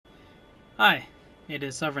Hi, it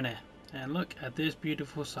is Sovereign, and look at this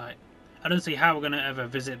beautiful sight. I don't see how we're going to ever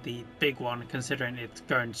visit the big one, considering it's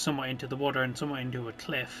going somewhat into the water and somewhat into a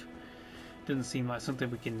cliff. Doesn't seem like something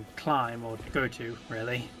we can climb or go to,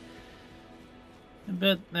 really.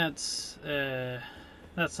 But that's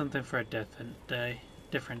something for a different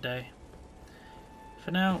day. For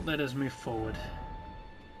now, let us move forward.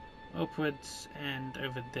 Upwards and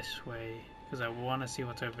over this way, because I want to see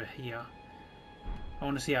what's over here. I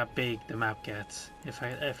want to see how big the map gets if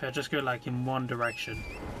I just go like in one direction.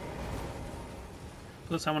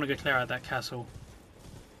 Plus I want to go clear out that castle.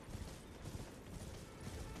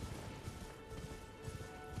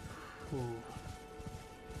 Ooh.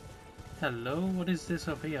 Hello, what is this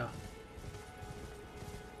up here?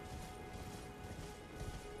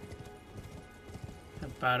 A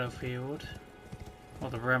battlefield, or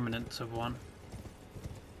the remnants of one.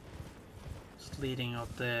 It's leading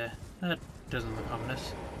up there. That doesn't look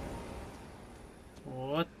ominous.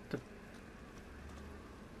 What the?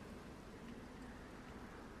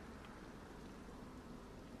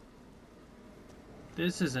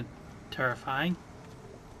 This isn't terrifying.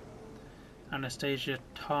 Anastasia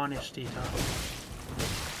Tarnished Eater.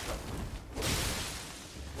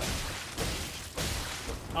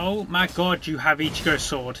 Oh my god, you have Ichigo's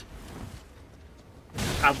sword.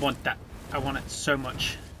 I want that. I want it so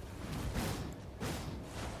much.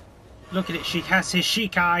 Look at it, she has his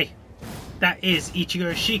Shikai. That is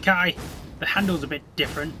Ichigo's Shikai. The handle's a bit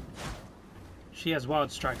different. She has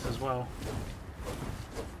wild strikes as well.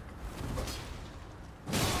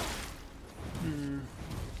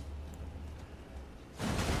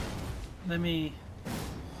 Let me...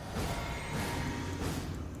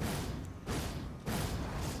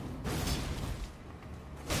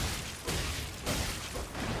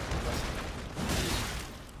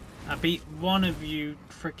 I beat one of you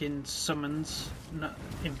frickin' summons,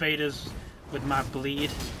 invaders with my bleed.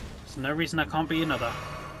 There's no reason I can't beat another.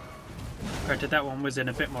 Granted, that one was in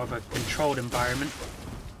a bit more of a controlled environment.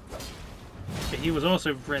 But he was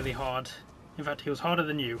also really hard. In fact, he was harder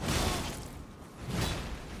than you.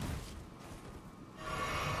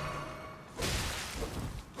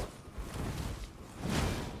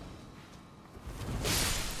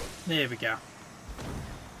 There we go.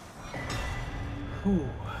 Whew.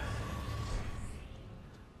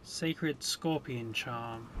 Sacred Scorpion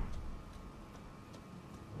Charm.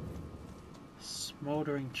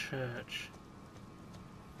 Smoldering Church.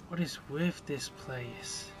 What is with this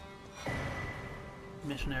place?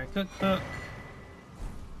 Missionary Cookbook.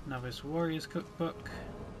 Novice Warriors Cookbook.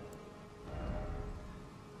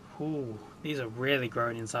 Ooh, these are really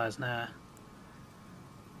growing in size now.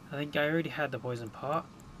 I think I already had the poison pot.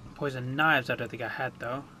 Poison knives I don't think I had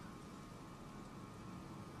though.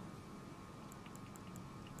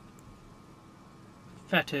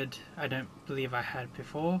 Fettered I don't believe I had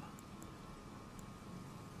before.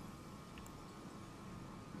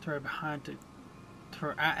 Throw behind to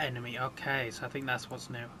throw at enemy. Okay, so I think that's what's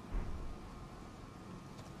new.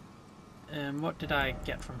 What did I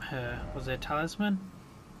get from her? Was it a talisman?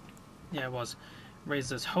 Yeah, it was.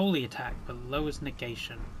 Raises holy attack but lowers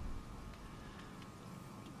negation.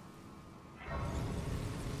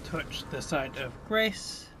 Touch the site of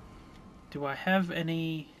grace. Do I have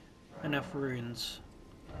enough runes?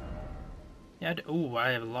 Yeah, ooh, I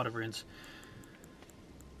have a lot of runes.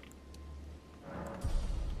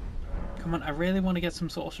 Come on, I really want to get some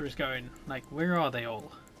sorcerers going. Like, where are they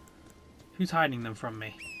all? Who's hiding them from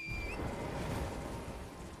me?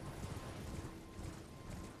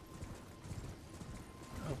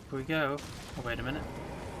 Up we go. Oh, wait a minute.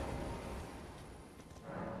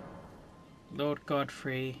 Lord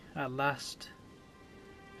Godfrey, at last,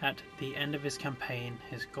 at the end of his campaign,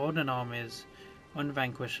 his golden armies,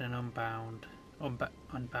 unvanquished and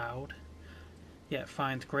unbowed, yet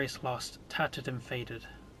finds grace lost, tattered and faded.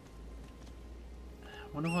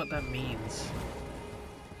 I wonder what that means.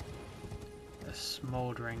 A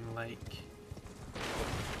smouldering lake.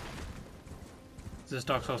 Is this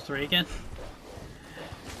Dark Souls 3 again?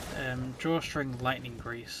 Drawstring lightning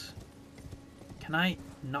grease. Can I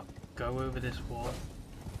not go over this wall?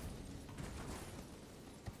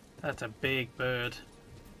 That's a big bird.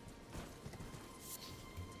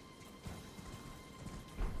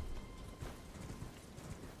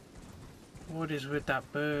 What is with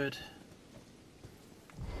that bird?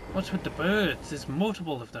 What's with the birds? There's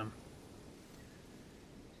multiple of them.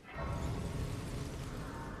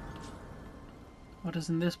 Why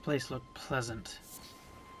doesn't this place look pleasant?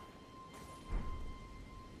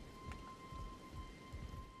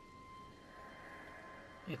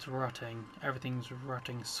 It's rotting. Everything's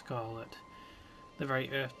rotting scarlet. The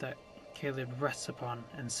very earth that Caleb rests upon,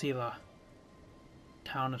 and Selah,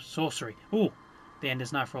 Town of Sorcery. Ooh, the end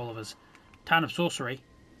is now for all of us. Town of Sorcery.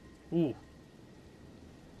 Ooh.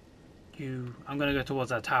 I'm going to go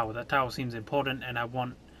towards that tower. That tower seems important, and I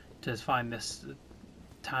want to find this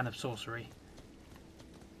Town of Sorcery.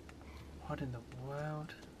 What in the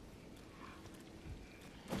world?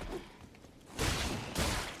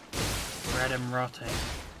 Red and rotting.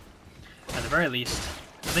 At the very least,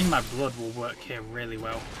 I think my blood will work here really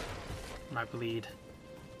well. My bleed.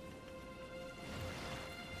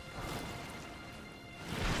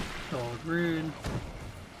 Gold rune.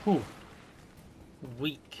 Ooh.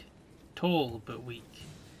 Weak. Tall, but weak.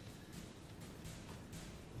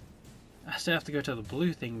 I still have to go to the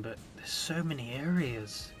blue thing, but there's so many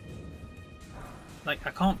areas. Like,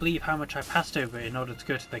 I can't believe how much I passed over in order to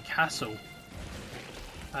go to the castle.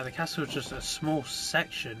 The castle is just a small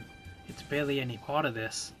section. It's barely any part of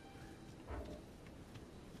this.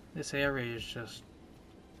 This area is just...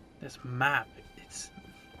 this map,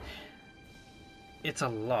 it's a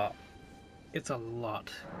lot. It's a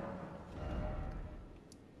lot.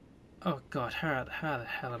 Oh god, how the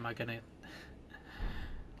hell am I gonna...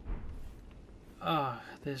 oh,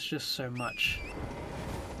 there's just so much.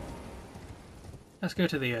 Let's go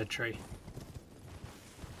to the Erd Tree.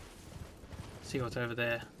 See what's over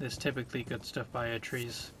there. There's typically good stuff by Erd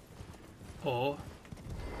Trees. Or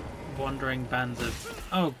wandering bands of...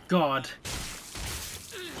 oh god!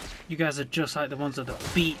 You guys are just like the ones at the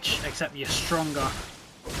beach, except you're stronger.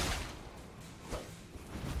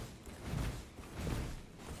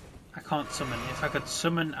 I can't summon. If I could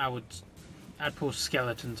summon, I'd pull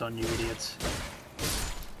skeletons on you idiots.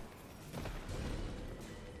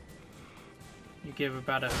 You give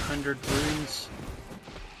about 100 runes.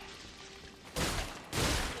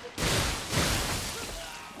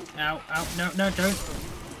 Ow, ow, no, don't.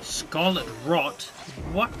 Scarlet Rot?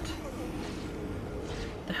 What?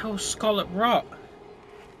 The hell's Scarlet Rot?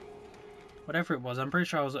 Whatever it was, I'm pretty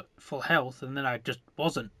sure I was at full health and then I just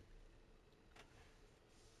wasn't.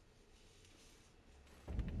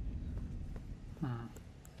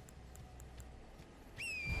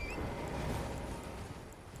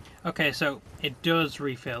 Okay, so it does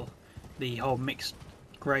refill the whole mixed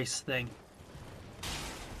grace thing.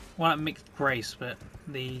 Well, not mixed grace, but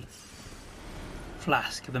the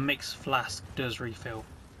flask, the mixed flask does refill.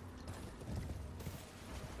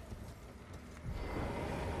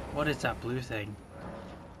 What is that blue thing?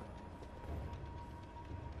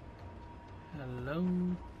 Hello?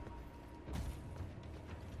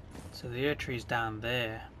 So the Erd Tree's down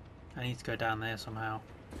there. I need to go down there somehow.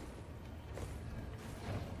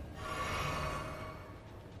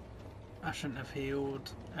 I shouldn't have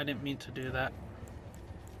healed. I didn't mean to do that.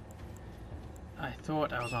 I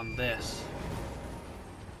thought I was on this.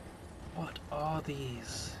 What are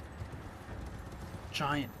these?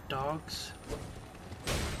 Giant dogs?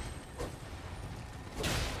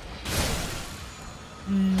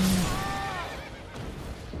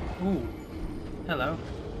 Ooh. Hello.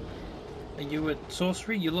 Are you a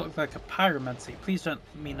sorcery? You look like a pyromancy. Please don't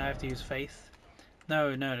mean I have to use faith.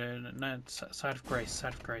 No. Side of grace.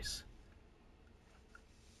 Side of grace.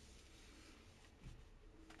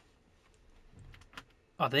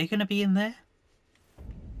 Are they going to be in there?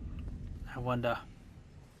 I wonder.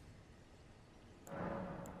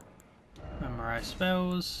 Memorize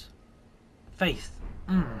spells. Faith.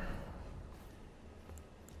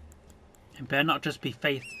 It better not just be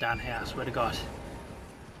faith down here, I swear to God.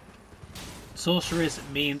 Sorceress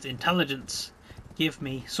means intelligence. Give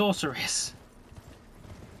me sorceress.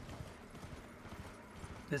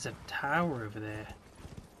 There's a tower over there.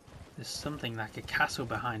 There's something like a castle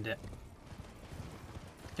behind it.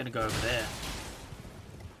 Gonna go over there.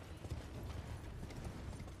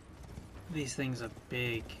 These things are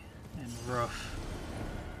big and rough.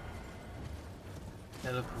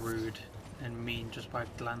 They look rude and mean just by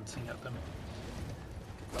glancing at them.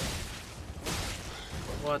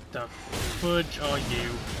 What the fudge are you?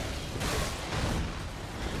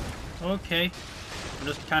 Okay, I'm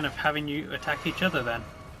just kind of having you attack each other then.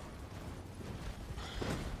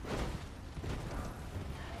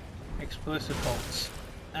 Explosive bolts.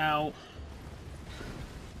 Ow.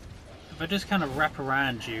 If I just kind of wrap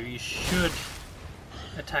around you, you should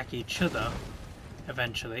attack each other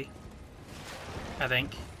eventually. I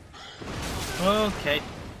think. Okay.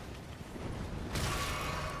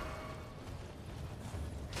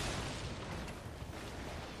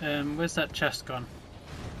 Where's that chest gone?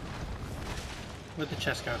 Where'd the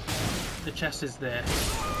chest go? The chest is there.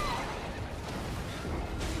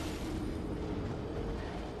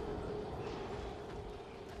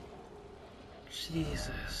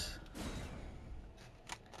 Jesus.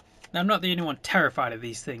 Now, I'm not the only one terrified of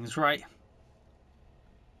these things, right?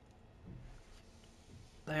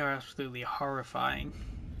 They are absolutely horrifying.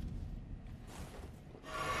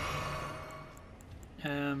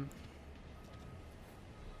 Can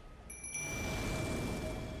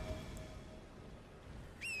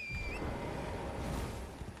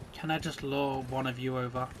I just lure one of you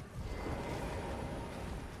over?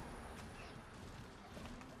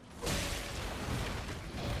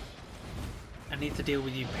 I need to deal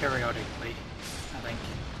with you periodically, I think.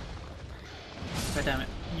 God damn it.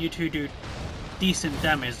 You two do decent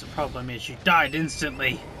damage. The problem is you died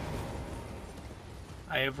instantly.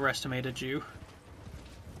 I overestimated you.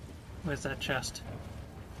 Where's that chest?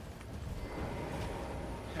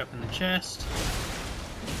 Open the chest.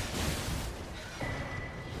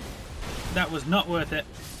 That was not worth it.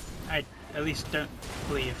 I at least don't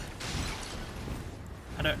believe.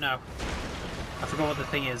 I don't know. I forgot what the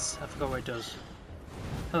thing is. I forgot what it does.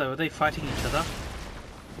 Hello, are they fighting each other?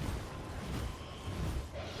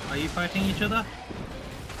 Are you fighting each other?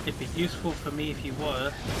 It'd be useful for me if you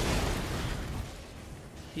were.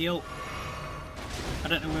 Heal. I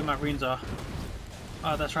don't know where my runes are.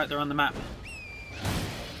 Oh, that's right, they're on the map.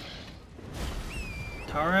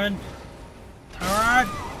 Torrent! Torrent!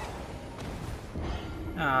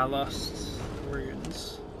 Ah, I lost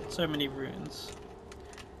runes. So many runes.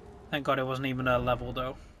 Thank God it wasn't even a level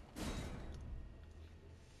though.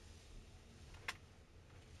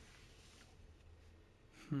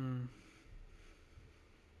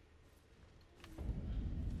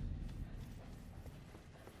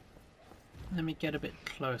 Let me get a bit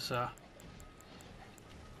closer.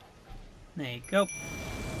 There you go.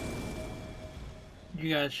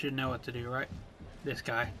 You guys should know what to do, right? This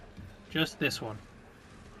guy. Just this one.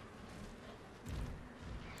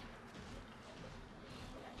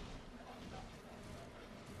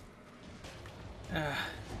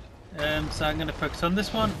 So I'm going to focus on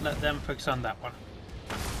this one, let them focus on that one.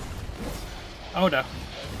 Oh no.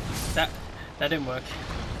 That didn't work.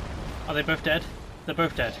 Are they both dead? They're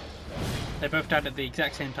both dead. They both died at the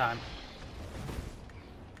exact same time.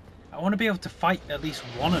 I want to be able to fight at least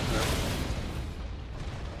one of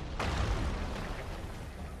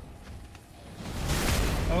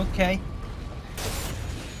them. Okay.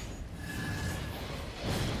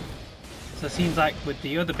 So it seems like with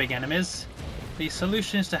the other big enemies, the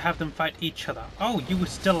solution is to have them fight each other. Oh, you were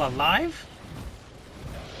still alive?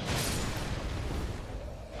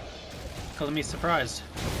 Calling me surprised.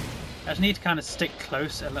 I just need to kind of stick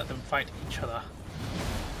close and let them fight each other.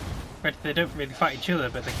 But they don't really fight each other,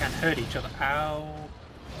 but they can hurt each other. Ow.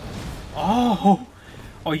 Oh!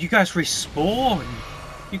 Oh, you guys respawn!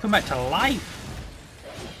 You come back to life!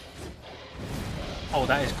 Oh,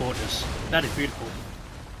 that is gorgeous. That is beautiful.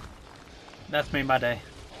 That's made my day.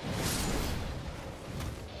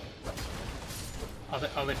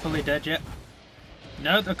 Are they fully dead yet?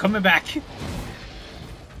 No, they're coming back!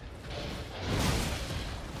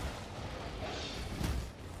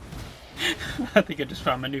 I think I just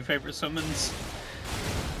found my new favourite summons.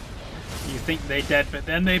 You think they dead, but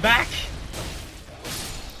then they back!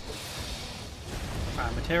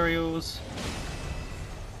 Fire materials.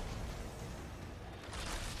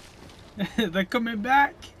 They're coming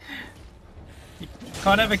back! You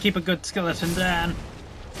can't ever keep a good skeleton down.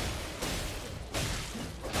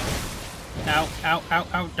 Ow, ow, ow,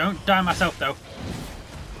 ow. Don't die myself, though.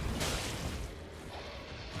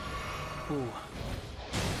 Ooh.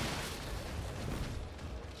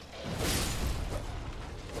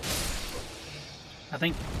 I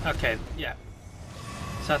think, okay, yeah.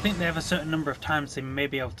 So I think they have a certain number of times they may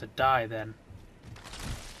be able to die then.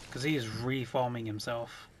 Because he is reforming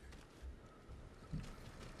himself.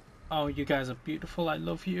 Oh, you guys are beautiful. I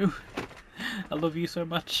love you. I love you so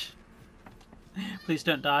much. Please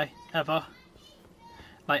don't die, ever.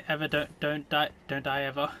 Like, ever, don't die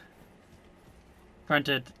ever.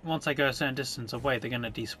 Granted, once I go a certain distance away, they're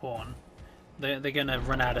gonna despawn. They're gonna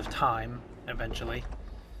run out of time, eventually.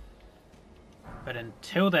 But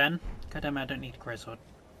until then, goddamn, I don't need a greatsword.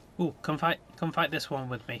 Ooh, come fight this one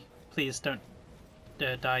with me. Please don't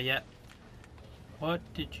die yet. What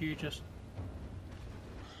did you just...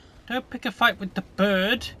 Don't pick a fight with the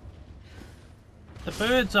bird! The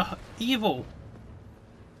birds are evil!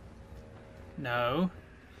 No.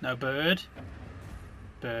 No, bird.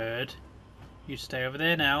 Bird. You stay over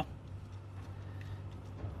there now.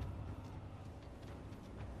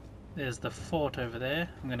 There's the fort over there.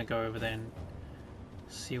 I'm gonna go over there and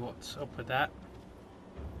see what's up with that.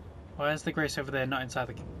 Why is the grace over there not inside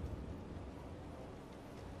the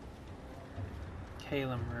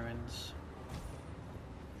Calum ruins?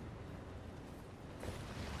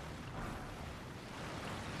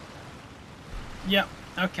 Yep,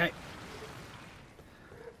 okay.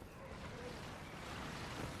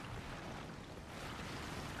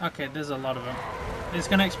 Okay, there's a lot of them. It's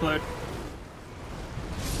gonna explode.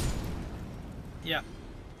 Yeah,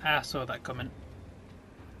 I saw that coming.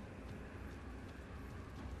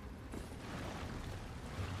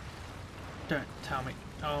 Don't tell me.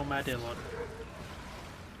 Oh my dear lord.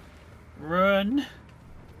 Run!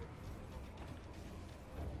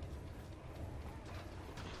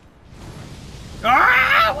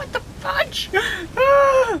 Ah! What the fudge?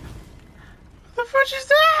 Ah! What the fudge is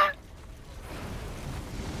that?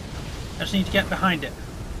 I just need to get behind it.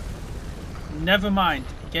 Never mind.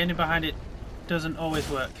 Getting behind it doesn't always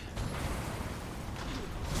work.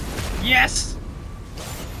 Yes!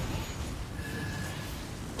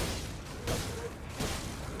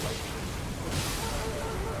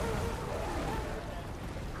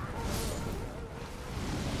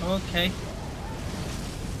 Okay.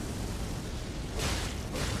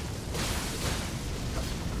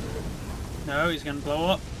 No, he's gonna blow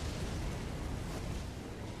up.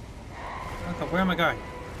 Okay, where am I going?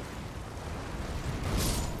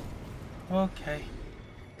 Okay.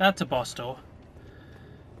 That's a boss door.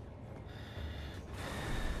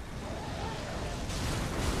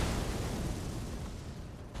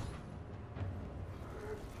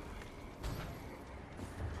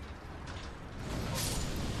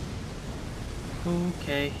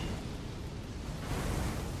 Okay.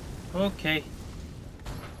 Okay.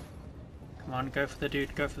 Come on, go for the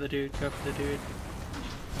dude, go for the dude, go for the dude.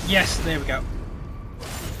 Yes, there we go.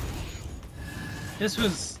 This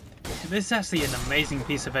is actually an amazing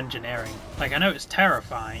piece of engineering. Like, I know it's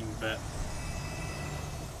terrifying, but...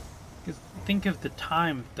 Cause think of the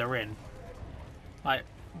time they're in. Like,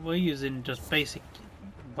 we're using just basic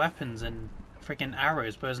weapons and freaking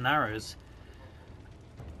arrows, bows and arrows.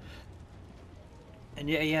 And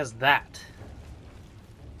yet he has that.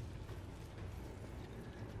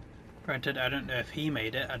 Granted, I don't know if he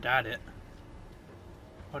made it, I doubt it.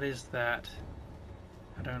 What is that?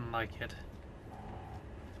 I don't like it.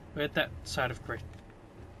 Where'd that side of grit?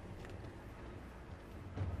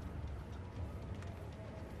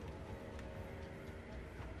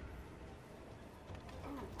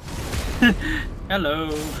 Hello!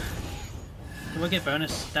 Do I get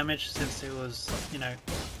bonus damage since it was, you know,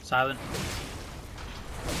 silent?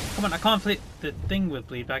 Come on, I can't flip the thing with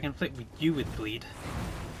bleed, but I can flip with you with bleed.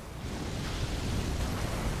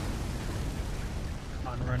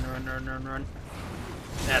 Come on, run, run, run, run, run.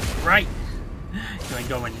 That's right! You ain't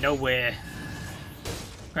going nowhere.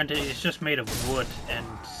 Granted, it's just made of wood and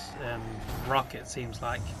rock, it seems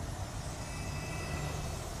like.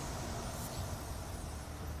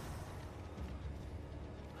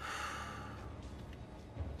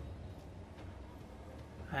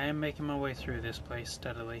 I am making my way through this place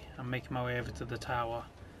steadily. I'm making my way over to the tower.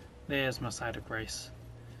 There's my side of grace.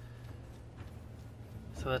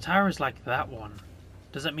 So the tower is like that one.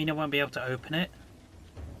 Does that mean I won't be able to open it?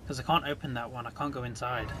 Because I can't open that one. I can't go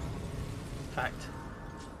inside. In fact,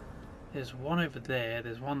 there's one over there.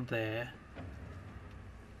 There's one there.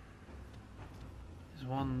 There's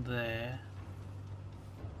one there.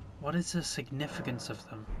 What is the significance of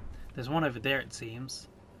them? There's one over there, it seems.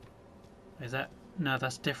 Is that... No,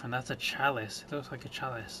 that's different. That's a chalice. It looks like a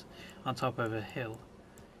chalice on top of a hill.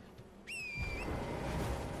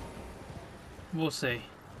 We'll see.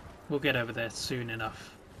 We'll get over there soon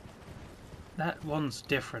enough. That one's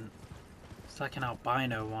different. It's like an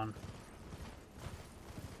albino one.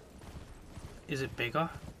 Is it bigger?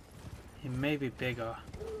 It may be bigger.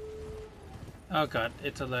 Oh god,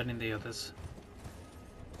 it's alerting the others.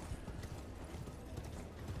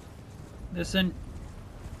 Listen.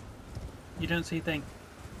 You don't see thing.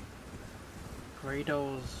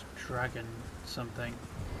 Gradle's dragon something.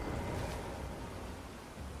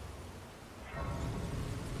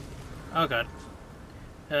 Oh god.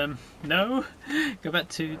 No? Go back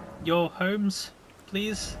to your homes,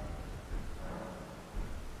 please.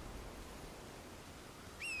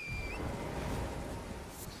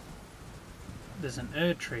 There's an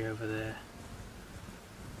Erd tree over there.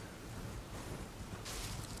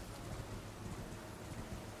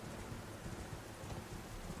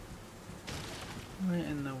 Where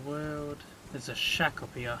in the world? There's a shack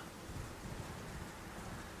up here.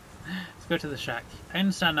 Let's go to the shack. I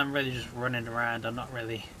understand I'm really just running around. I'm not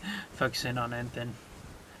really focusing on anything.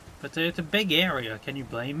 But it's a big area. Can you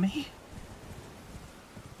blame me?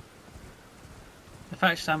 The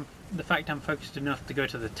fact I'm focused enough to go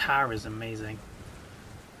to the tower is amazing.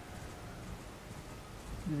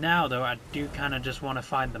 Now though, I do kind of just want to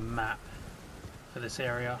find the map for this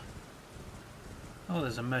area. Oh,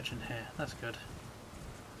 there's a merchant here. That's good.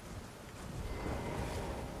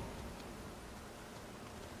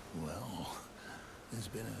 Well, It's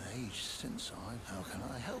been an age since How can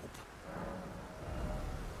I help?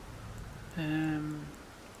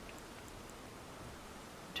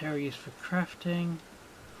 Material used for crafting,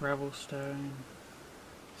 gravel stone,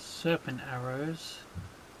 serpent arrows,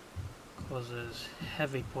 causes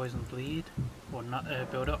heavy poison bleed, or not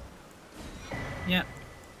build up. Yeah.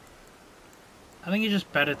 I think it's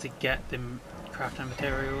just better to get the crafting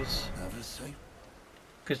materials,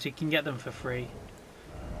 because you can get them for free.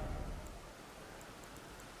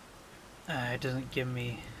 It doesn't give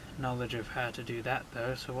me knowledge of how to do that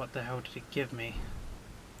though, so what the hell did it give me?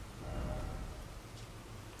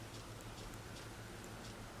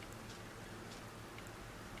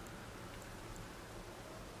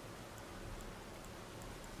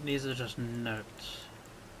 These are just notes.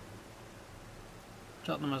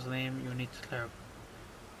 Jot the mausoleum, you'll need to clear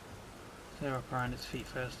up around its feet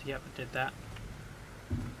first. Yep, I did that.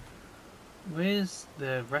 Where's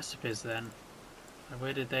the recipes then?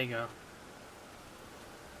 Where did they go?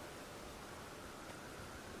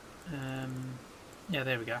 Yeah,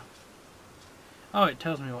 there we go. Oh, it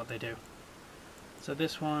tells me what they do. So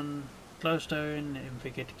this one, glowstone,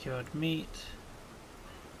 invigorated cured meat,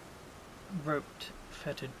 roped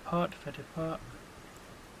fetid pot,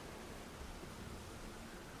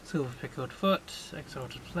 silver pickled foot,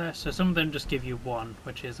 exalted flesh. So some of them just give you one,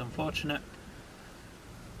 which is unfortunate.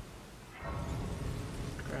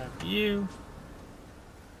 Grab you.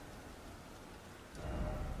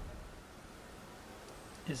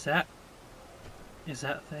 Is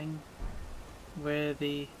that thing where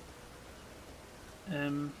the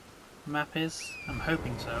map is? I'm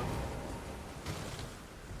hoping so.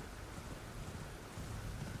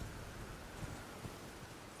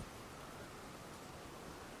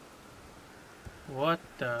 What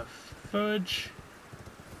the fudge?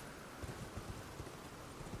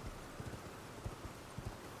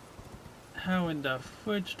 How in the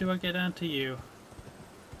fudge do I get down to you?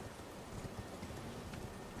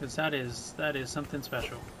 Because that is something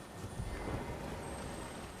special.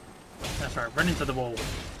 That's right, run into the wall.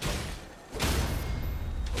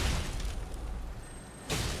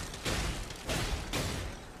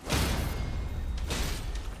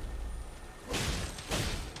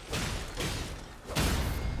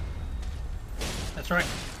 That's right.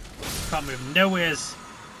 Can't move nowheres.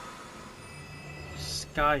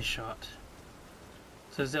 Sky shot.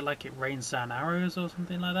 So is it like it rains down arrows or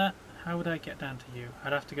something like that? How would I get down to you?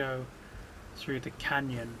 I'd have to go through the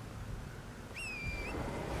canyon.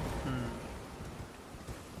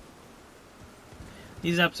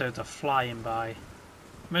 These episodes are flying by.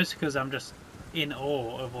 Mostly because I'm just in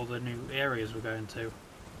awe of all the new areas we're going to.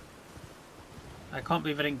 I can't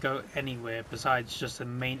believe I didn't go anywhere besides just the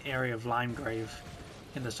main area of Limegrave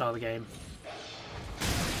in the start of the game.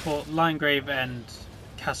 Well, Limegrave and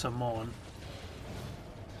Castle Morn.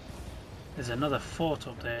 There's another fort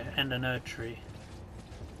up there and an Erd tree.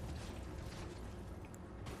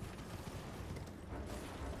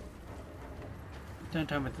 Don't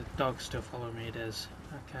tell me the dog's still following me. It is.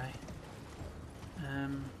 Okay.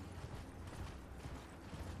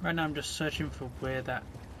 Right now I'm just searching for where that...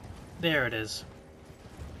 There it is.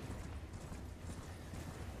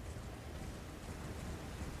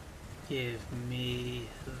 Give me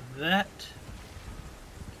that.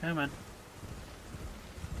 Come on.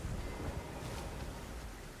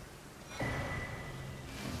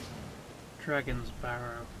 Dragon's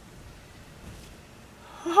Barrow.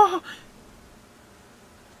 Oh!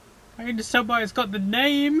 I can just tell by it's got the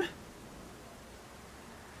name!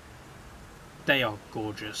 They are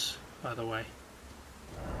gorgeous, by the way.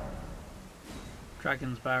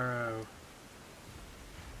 Dragon's Barrow.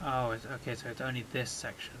 Oh, okay, so it's only this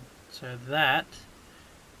section. So that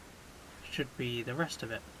should be the rest of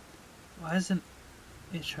it. Why isn't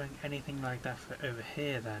it showing anything like that for over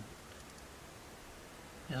here then?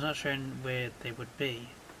 It's not showing where they would be.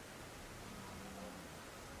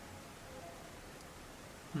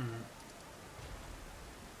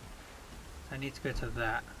 I need to go to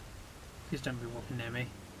that. Please don't be walking near me.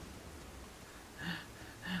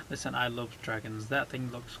 Listen, I love dragons. That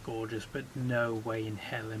thing looks gorgeous, but no way in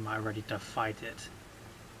hell am I ready to fight it.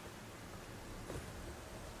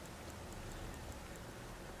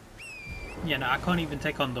 Yeah, no, I can't even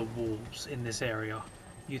take on the wolves in this area.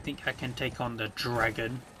 You think I can take on the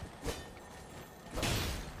dragon?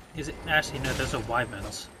 Is it? Actually, no, those are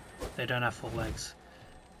wyverns. They don't have 4 legs.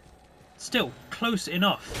 Still, close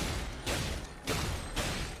enough.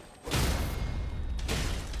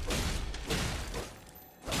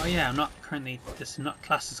 Oh yeah, I'm not currently... This is not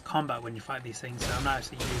classed as combat when you fight these things, so I'm not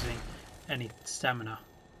actually using any stamina.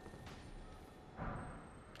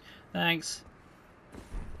 Thanks.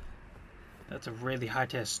 That's a really high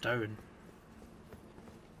tier stone.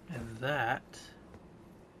 And that...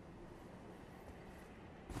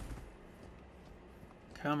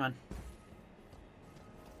 Come on.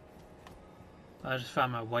 I just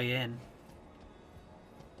found my way in.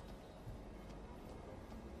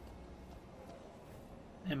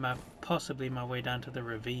 And possibly my way down to the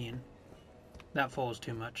ravine. That falls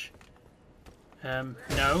too much. No,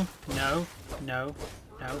 no, no,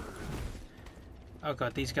 no. Oh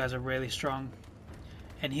god, these guys are really strong.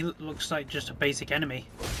 And he looks like just a basic enemy.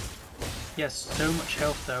 Yes, so much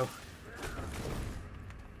health though.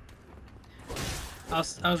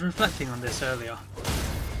 I was reflecting on this earlier.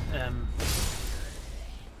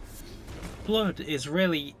 Blood is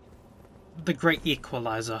really the great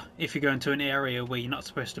equalizer if you go into an area where you're not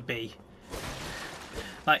supposed to be.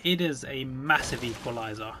 Like, it is a massive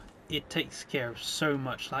equalizer. It takes care of so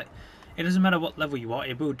much. Like, it doesn't matter what level you are,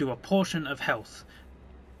 it will do a portion of health.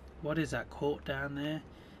 What is that court down there?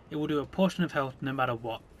 It will do a portion of health no matter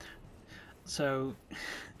what. So,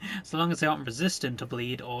 so long as they aren't resistant to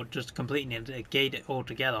bleed or just completely negate it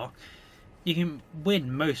altogether, you can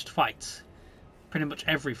win most fights. Pretty much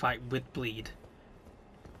every fight with bleed.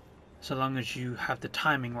 So long as you have the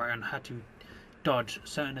timing right on how to dodge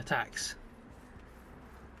certain attacks.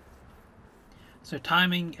 So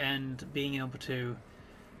timing and being able to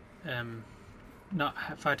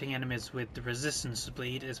not fighting enemies with the resistance to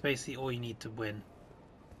bleed is basically all you need to win.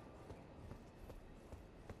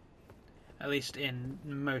 At least in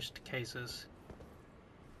most cases.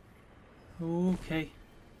 Okay.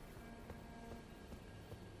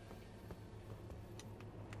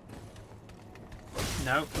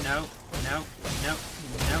 No, no, no, no,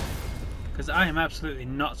 no. Because I am absolutely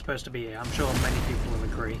not supposed to be here. I'm sure many people will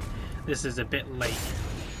agree. This is a bit late.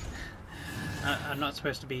 I'm not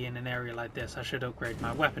supposed to be in an area like this. I should upgrade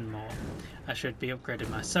my weapon more. I should be upgrading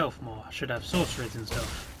myself more. I should have sorceries and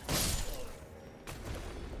stuff.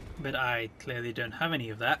 But I clearly don't have any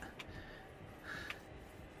of that.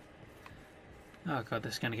 Oh god,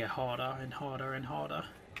 this is going to get harder and harder and harder.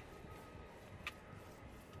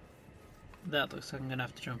 That looks like I'm going to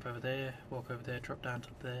have to jump over there, walk over there, drop down to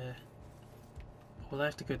there. Will I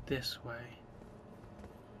have to go this way?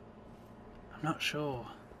 I'm not sure.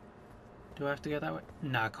 Do I have to go that way?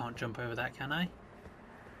 No, I can't jump over that, can I?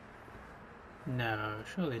 No,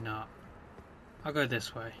 surely not. I'll go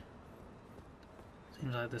this way.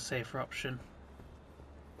 Seems like the safer option.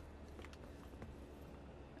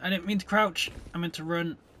 I didn't mean to crouch. I meant to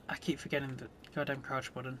run. I keep forgetting the goddamn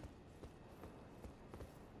crouch button.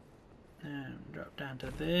 And drop down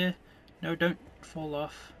to there. No, don't fall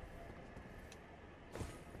off.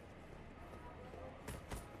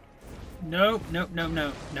 No, no, no,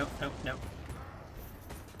 no, no, no, no.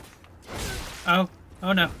 Oh,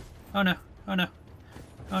 oh no, oh no, oh no,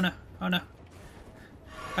 oh no, oh no.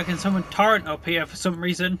 I can summon Torrent up here for some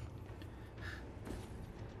reason.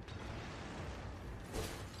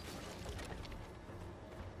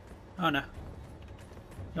 Oh no.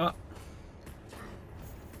 Oh.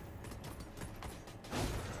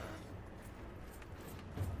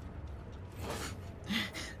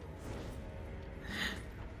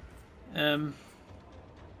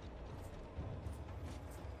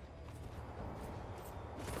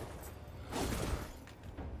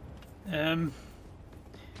 Um.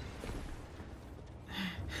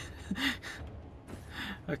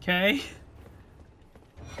 Okay.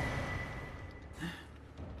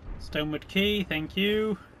 Stonewood key, thank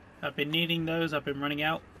you. I've been needing those, I've been running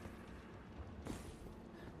out.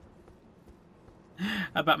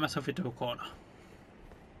 I backed myself into a corner.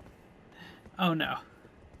 Oh no.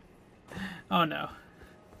 Oh no.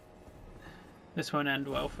 This won't end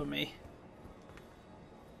well for me.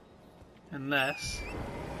 Unless...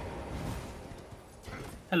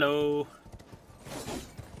 Hello.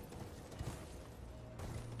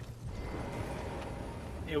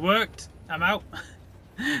 It worked. I'm out.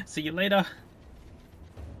 See you later.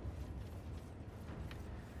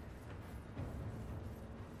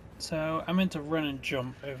 So I'm meant to run and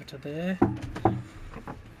jump over to there.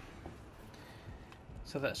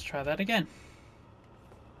 So let's try that again.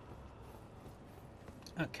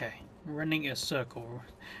 Okay, running a circle.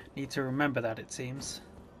 Need to remember that, it seems.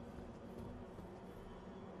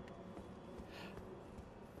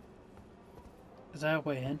 Is that a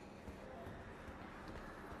way in?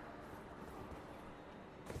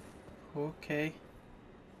 Okay.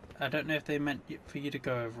 I don't know if they meant for you to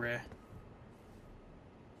go over here.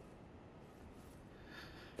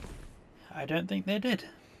 I don't think they did.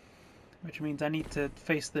 Which means I need to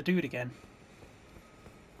face the dude again.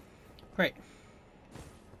 Great.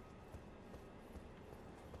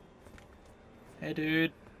 Hey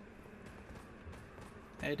dude.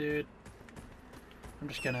 Hey dude. I'm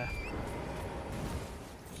just gonna...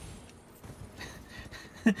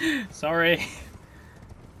 Sorry.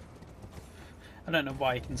 I don't know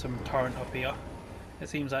why you can summon torrent up here. It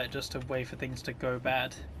seems like just a way for things to go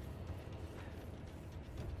bad.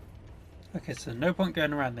 Okay, so no point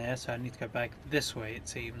going around there, so I need to go back this way, it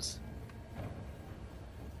seems.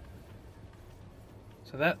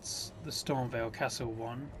 So that's the Stormvale Castle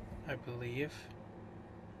one, I believe.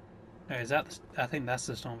 No, is that I think that's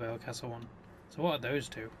the Stormvale Castle one. So what are those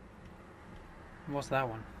two? And what's that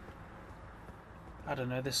one? I don't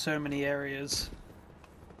know, there's so many areas.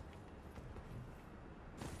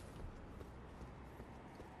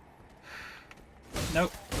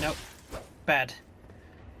 Nope, nope. Bad.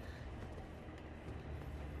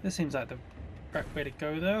 This seems like the right way to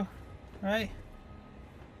go though, right?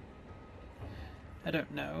 I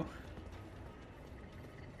don't know.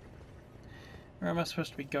 Where am I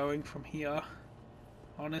supposed to be going from here?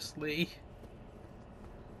 Honestly.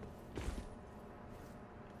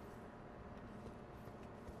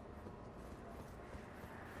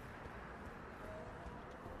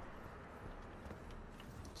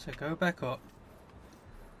 So go back up.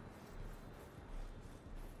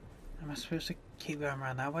 Am I supposed to keep going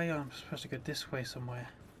around that way, or am I supposed to go this way somewhere?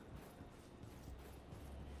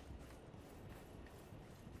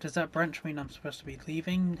 Does that branch mean I'm supposed to be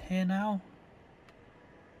leaving here now?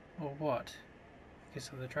 Or what? Okay,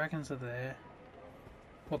 so the dragons are there.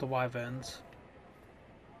 Or the wyverns.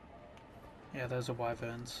 Yeah, those are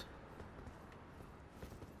wyverns.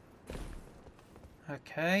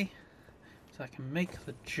 Okay. So I can make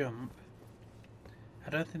the jump. I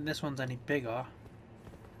don't think this one's any bigger.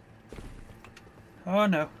 Oh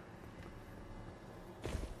no.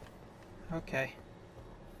 Okay.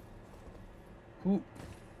 Ooh.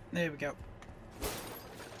 There we go.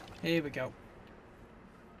 Here we go.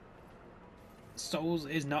 Souls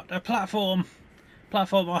is not a platformer.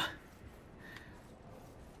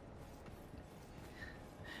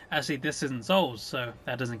 Actually, this isn't Souls, so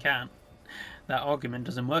that doesn't count. That argument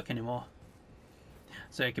doesn't work anymore.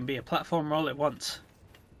 So it can be a platform all at once.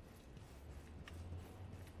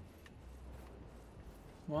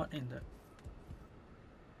 What in the...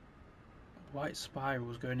 White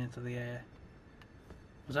spirals going into the air.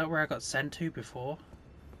 Was that where I got sent to before?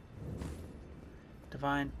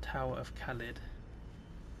 Divine Tower of Khalid.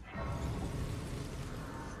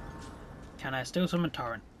 Can I still summon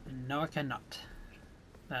Torrent? No, I cannot.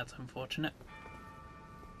 That's unfortunate.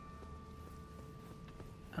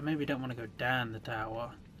 I maybe don't want to go down the tower.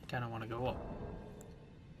 I kind of want to go up.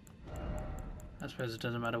 I suppose it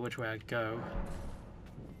doesn't matter which way I go.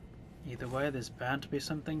 Either way, there's bound to be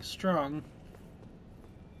something strong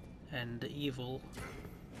and evil.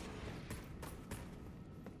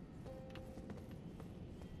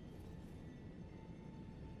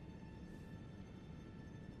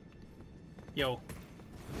 Yo.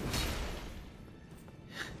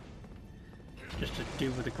 Just a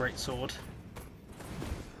dude with a great sword.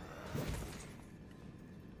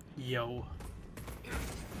 Yo.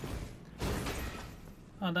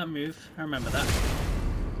 Oh, that move. I remember that.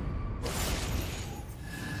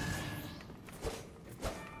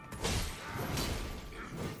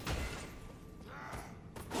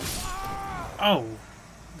 Oh!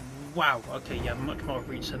 Wow, okay, yeah, much more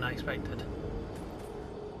reach than I expected.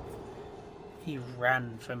 He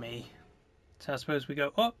ran for me. So I suppose we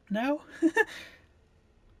go up now?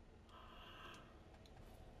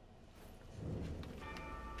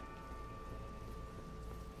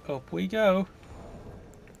 Up we go.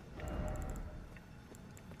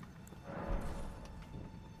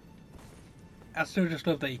 I still just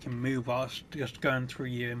love that you can move whilst just going through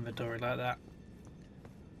your inventory like that.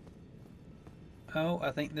 Oh,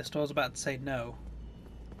 I think this door's about to say no.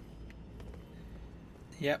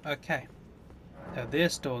 Yep, okay. So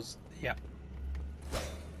this door's... yep.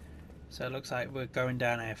 So it looks like we're going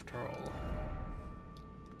down after all.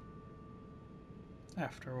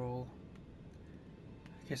 After all.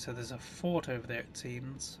 Okay, so there's a fort over there, it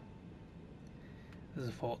seems. There's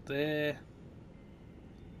a fort there.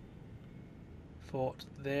 Fort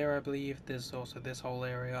there, I believe. There's also this whole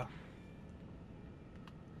area.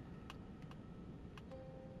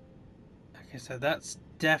 Okay, so that's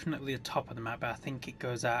definitely the top of the map, but I think it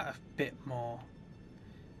goes out a bit more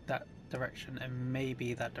that direction and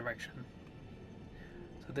maybe that direction.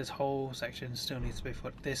 So this whole section still needs to be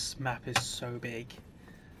fought. This map is so big.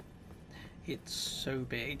 It's so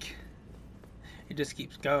big. It just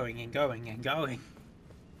keeps going and going and going.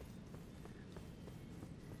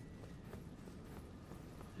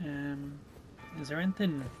 Is there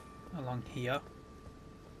anything along here?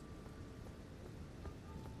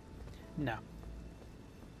 No.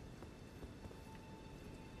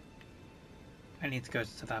 I need to go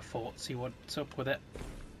to that fort, see what's up with it.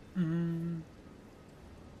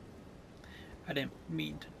 I didn't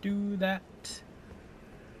mean to do that.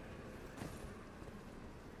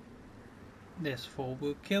 This fort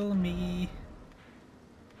will kill me.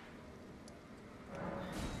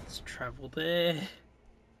 Let's travel there.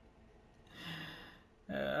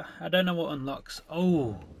 I don't know what unlocks.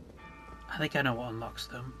 Oh, I think I know what unlocks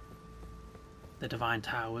them. The Divine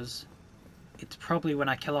Towers. It's probably when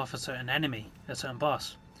I kill off a certain enemy, a certain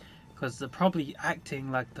boss. Because they're probably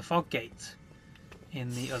acting like the fog gates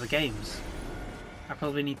in the other games. I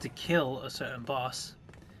probably need to kill a certain boss,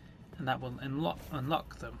 and that will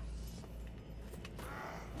unlock them.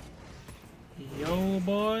 Yo,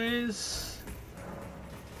 boys!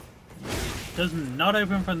 Does not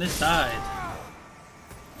open from this side.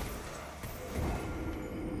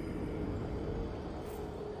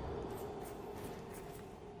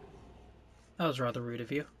 That was rather rude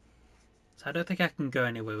of you. So I don't think I can go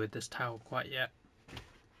anywhere with this tower quite yet.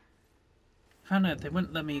 I found out they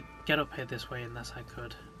wouldn't let me get up here this way unless I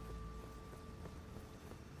could.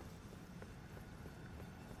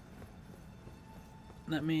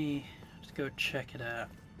 Let me just go check it out.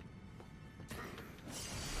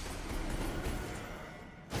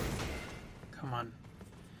 Come on.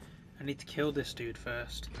 I need to kill this dude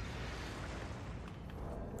first.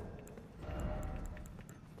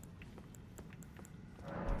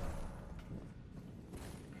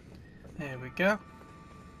 There we go.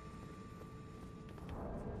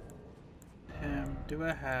 Do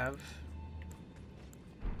I have...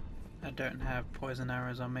 I don't have poison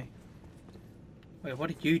arrows on me. Wait, what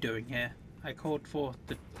are you doing here? I called for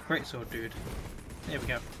the greatsword dude. There we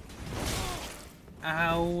go.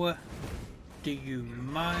 Ow. Do you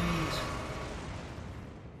mind?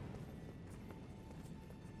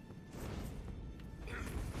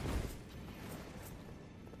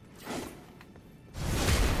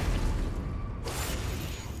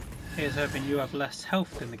 Here's hoping you have less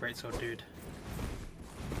health than the greatsword dude.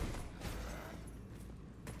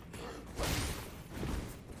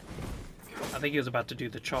 I think he was about to do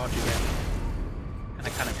the charge again, and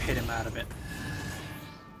I kind of hit him out of it.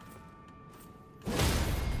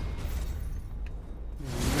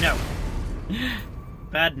 No!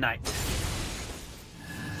 Bad night.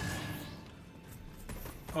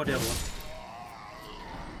 Oh, the other one.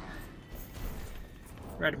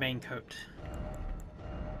 Red main coat.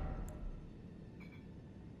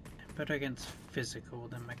 Better against physical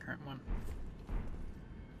than my current one.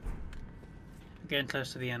 I'm getting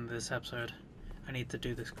close to the end of this episode. I need to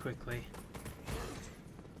do this quickly.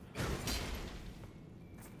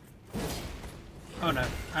 Oh no,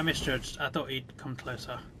 I misjudged. I thought he'd come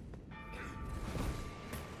closer.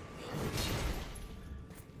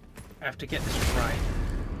 I have to get this right.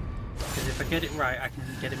 Because if I get it right, I can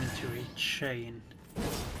get him into a chain.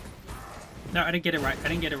 No, I didn't get it right. I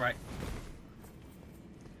didn't get it right.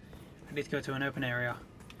 I need to go to an open area.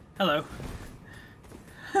 Hello.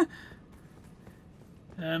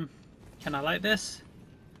 Can I light this?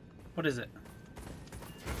 What is it?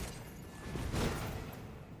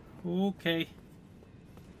 Okay.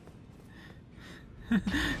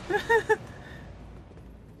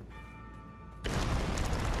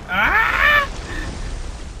 Ah!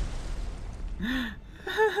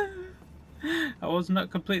 I was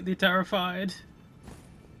not completely terrified.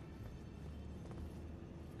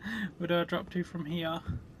 Where do I drop to from here?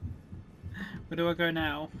 Where do I go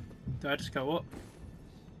now? Do I just go up?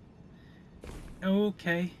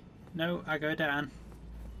 Okay. No, I go down.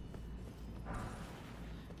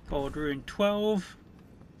 Gold Rune 12.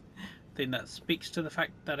 I think that speaks to the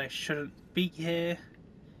fact that I shouldn't be here.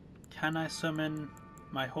 Can I summon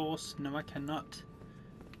my horse? No, I cannot.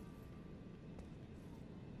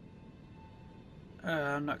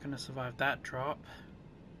 I'm not going to survive that drop.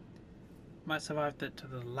 Might survive that to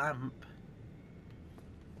the lamp.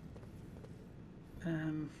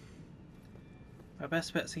 My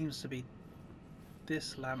best bet seems to be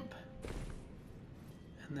this lamp.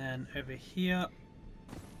 And then over here.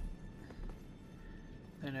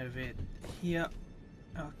 Then over here.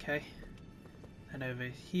 Okay. And over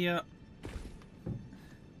here.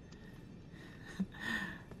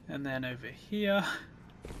 And then over here.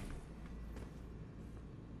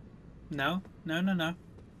 No, no, no, no.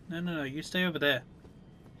 No, no, no, you stay over there.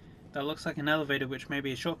 That looks like an elevator, which may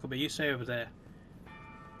be a shortcut, but you stay over there.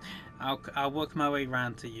 I'll work my way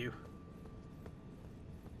round to you.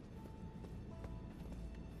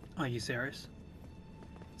 Are you serious?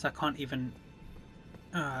 So I can't even...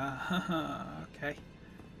 okay.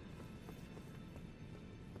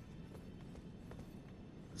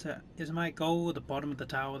 So, is my goal at the bottom of the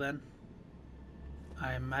tower then?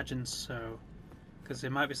 I imagine so. because there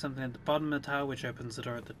might be something at the bottom of the tower which opens the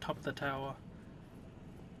door at the top of the tower.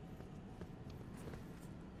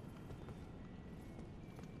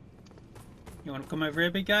 You want to come over here,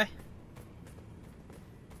 big guy?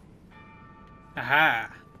 Aha!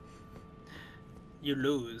 You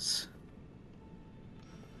lose.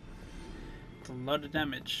 It's a lot of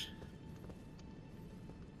damage.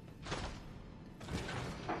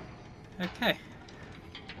 Okay.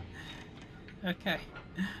 Okay.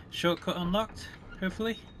 Shortcut unlocked,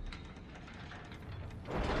 hopefully.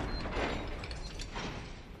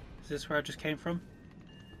 Is this where I just came from?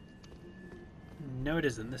 No, it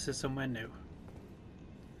isn't. This is somewhere new.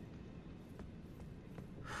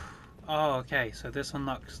 Oh, okay. So this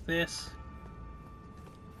unlocks this.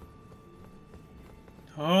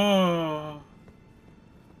 Oh.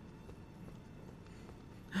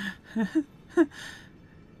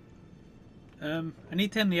 I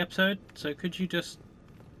need to end the episode, so could you just...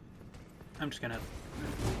 I'm just gonna...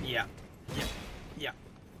 Yeah.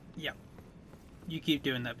 You keep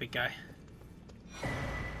doing that, big guy. I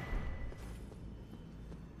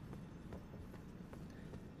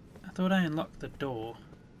thought I unlocked the door.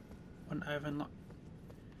 Wouldn't I have unlocked...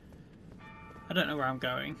 I don't know where I'm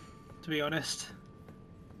going, to be honest.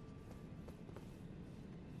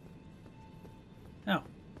 Oh.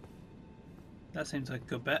 That seems like a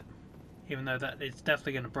good bet. Even though that it's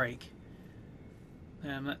definitely going to break.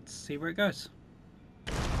 Let's see where it goes.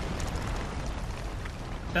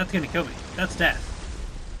 That's going to kill me. That's death.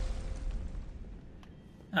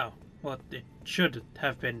 Oh, well, it should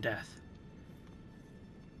have been death.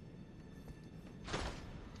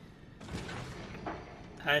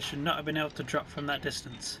 I should not have been able to drop from that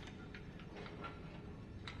distance.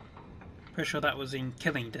 Pretty sure that was in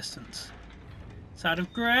killing distance. Side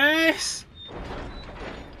of grace!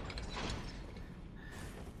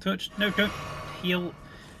 Touch. No, don't heal.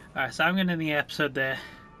 Alright, so I'm going to end the episode there.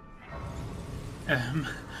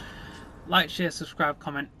 Like, share, subscribe,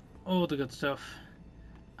 comment, all the good stuff.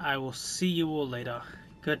 I will see you all later.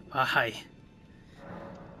 Goodbye.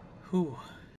 Whew.